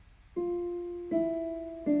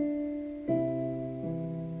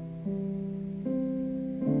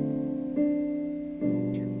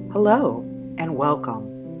Hello and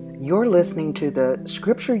welcome. You're listening to the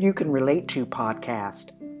Scripture You Can Relate To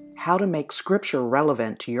podcast, how to make Scripture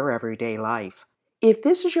relevant to your everyday life. If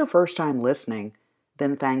this is your first time listening,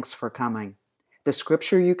 then thanks for coming. The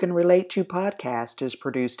Scripture You Can Relate To podcast is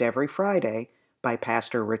produced every Friday by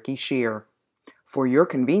Pastor Ricky Shear. For your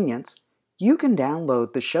convenience, you can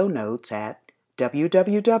download the show notes at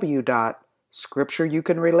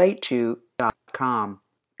www.scriptureyoucanrelateto.com.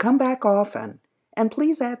 Come back often. And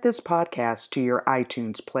please add this podcast to your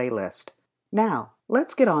iTunes playlist. Now,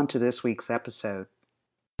 let's get on to this week's episode.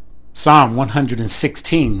 Psalm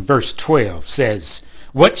 116 verse 12 says,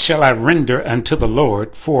 "What shall I render unto the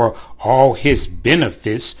Lord for all his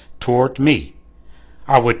benefits toward me?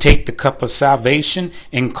 I will take the cup of salvation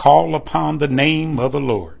and call upon the name of the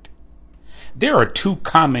Lord." There are two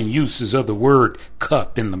common uses of the word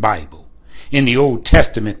cup in the Bible. In the Old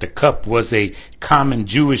Testament, the cup was a common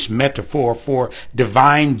Jewish metaphor for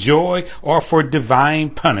divine joy or for divine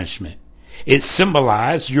punishment. It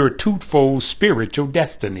symbolized your twofold spiritual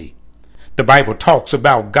destiny. The Bible talks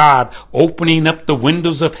about God opening up the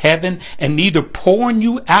windows of heaven and either pouring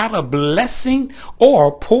you out a blessing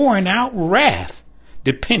or pouring out wrath,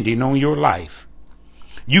 depending on your life.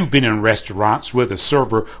 You've been in restaurants where the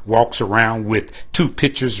server walks around with two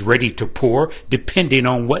pitchers ready to pour, depending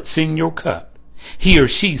on what's in your cup. He or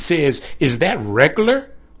she says, "Is that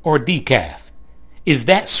regular or decaf? Is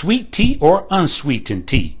that sweet tea or unsweetened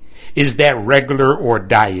tea? Is that regular or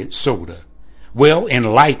diet soda?" Well,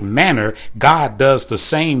 in like manner, God does the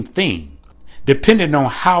same thing. Depending on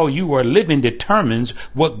how you are living determines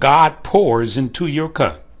what God pours into your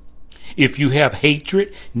cup. If you have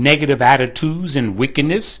hatred, negative attitudes, and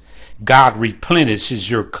wickedness, God replenishes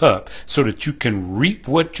your cup so that you can reap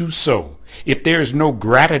what you sow. If there is no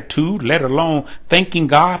gratitude, let alone thanking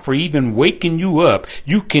God for even waking you up,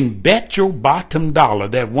 you can bet your bottom dollar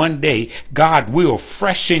that one day God will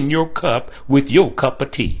freshen your cup with your cup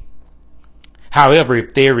of tea. However,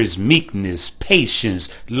 if there is meekness, patience,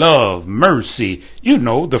 love, mercy,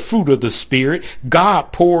 the fruit of the Spirit,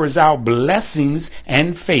 God pours out blessings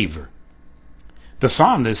and favor. The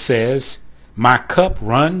psalmist says, "My cup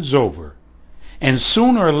runs over," and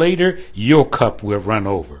sooner or later your cup will run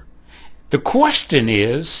over. The question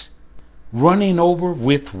is, running over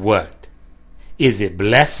with what? Is it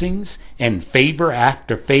blessings and favor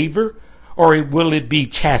after favor, or will it be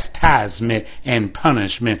chastisement and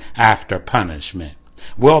punishment after punishment?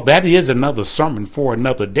 Well, that is another sermon for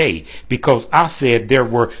another day, because I said there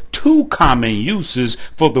were two common uses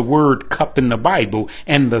for the word cup in the Bible,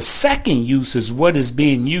 and the second use is what is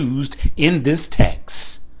being used in this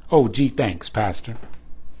text. Oh, gee, thanks, Pastor.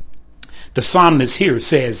 The psalmist here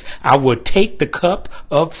says, "I will take the cup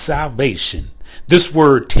of salvation." This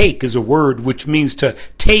word take is a word which means to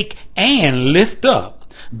take and lift up.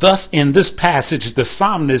 Thus, in this passage, the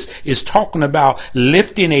psalmist is talking about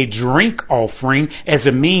lifting a drink offering as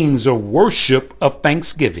a means of worship of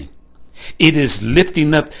thanksgiving. It is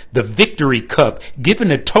lifting up the victory cup,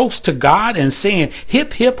 giving a toast to God and saying,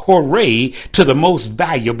 "Hip, hip, hooray" to the most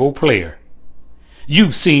valuable player.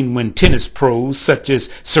 You've seen when tennis pros such as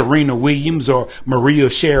Serena Williams or Maria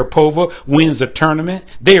Sharapova wins a tournament,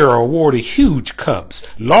 they are awarded huge cups,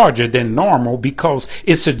 larger than normal, because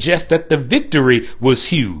it suggests that the victory was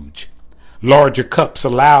huge. Larger cups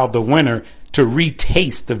allow the winner to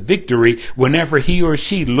retaste the victory whenever he or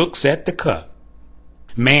she looks at the cup.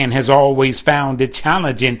 Man has always found it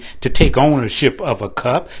challenging to take ownership of a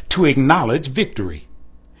cup to acknowledge victory.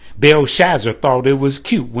 Belshazzar thought it was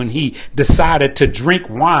cute when he decided to drink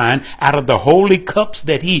wine out of the holy cups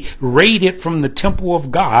that he raided from the temple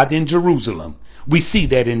of God in Jerusalem. We see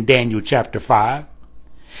that in Daniel chapter 5.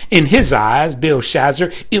 In his eyes,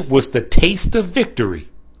 Belshazzar, it was the taste of victory.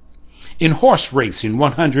 In horse racing,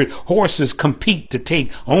 100 horses compete to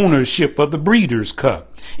take ownership of the Breeders' Cup.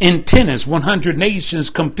 In tennis, 100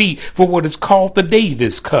 nations compete for what is called the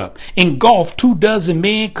Davis Cup. In golf, 24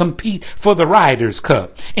 men compete for the Riders'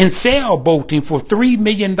 Cup. In sailboating, for $3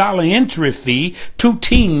 million entry fee, 2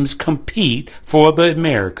 teams compete for the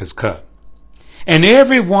America's Cup. And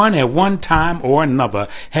everyone at one time or another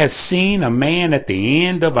has seen a man at the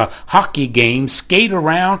end of a hockey game skate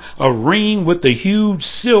around a ring with a huge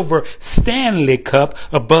silver Stanley Cup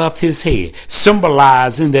above his head,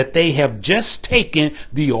 symbolizing that they have just taken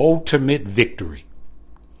the ultimate victory.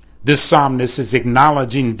 This psalmist is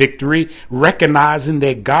acknowledging victory, recognizing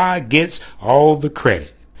that God gets all the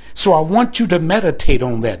credit. So I want you to meditate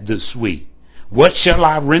on that this week. What shall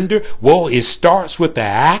I render? Well, it starts with the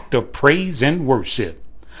act of praise and worship.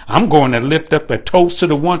 I'm going to lift up a toast to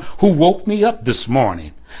the one who woke me up this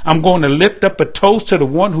morning. I'm going to lift up a toast to the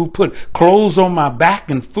one who put clothes on my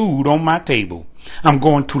back and food on my table. I'm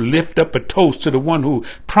going to lift up a toast to the one who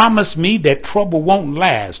promised me that trouble won't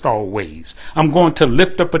last always. I'm going to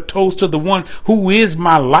lift up a toast to the one who is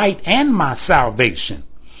my light and my salvation.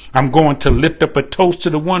 I'm going to lift up a toast to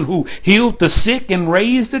the one who healed the sick and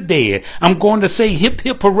raised the dead. I'm going to say hip,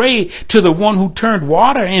 hip, hooray to the one who turned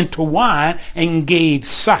water into wine and gave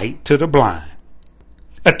sight to the blind.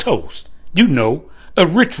 A toast, a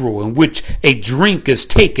ritual in which a drink is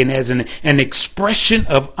taken as an expression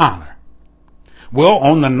of honor. Well,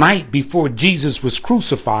 on the night before Jesus was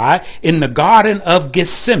crucified in the Garden of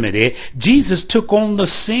Gethsemane, Jesus took on the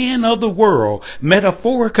sin of the world,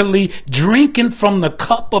 metaphorically drinking from the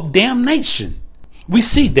cup of damnation. We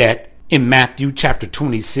see that in Matthew chapter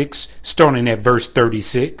 26, starting at verse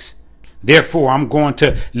 36. Therefore, I'm going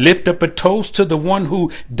to lift up a toast to the one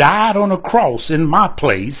who died on a cross in my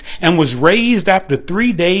place and was raised after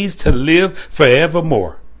 3 days to live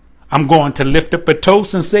forevermore. I'm going to lift up a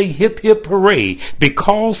toast and say hip, hip, hooray,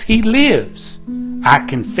 because he lives. I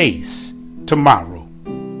can face tomorrow.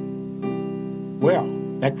 Well,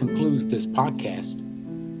 that concludes this podcast.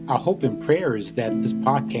 Our hope and prayer is that this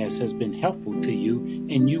podcast has been helpful to you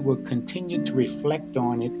and you will continue to reflect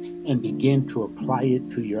on it and begin to apply it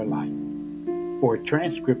to your life. For a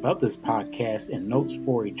transcript of this podcast and notes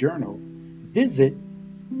for a journal, visit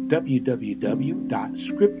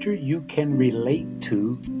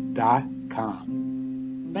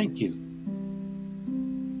www.scriptureyoucanrelateto.com. Thank you.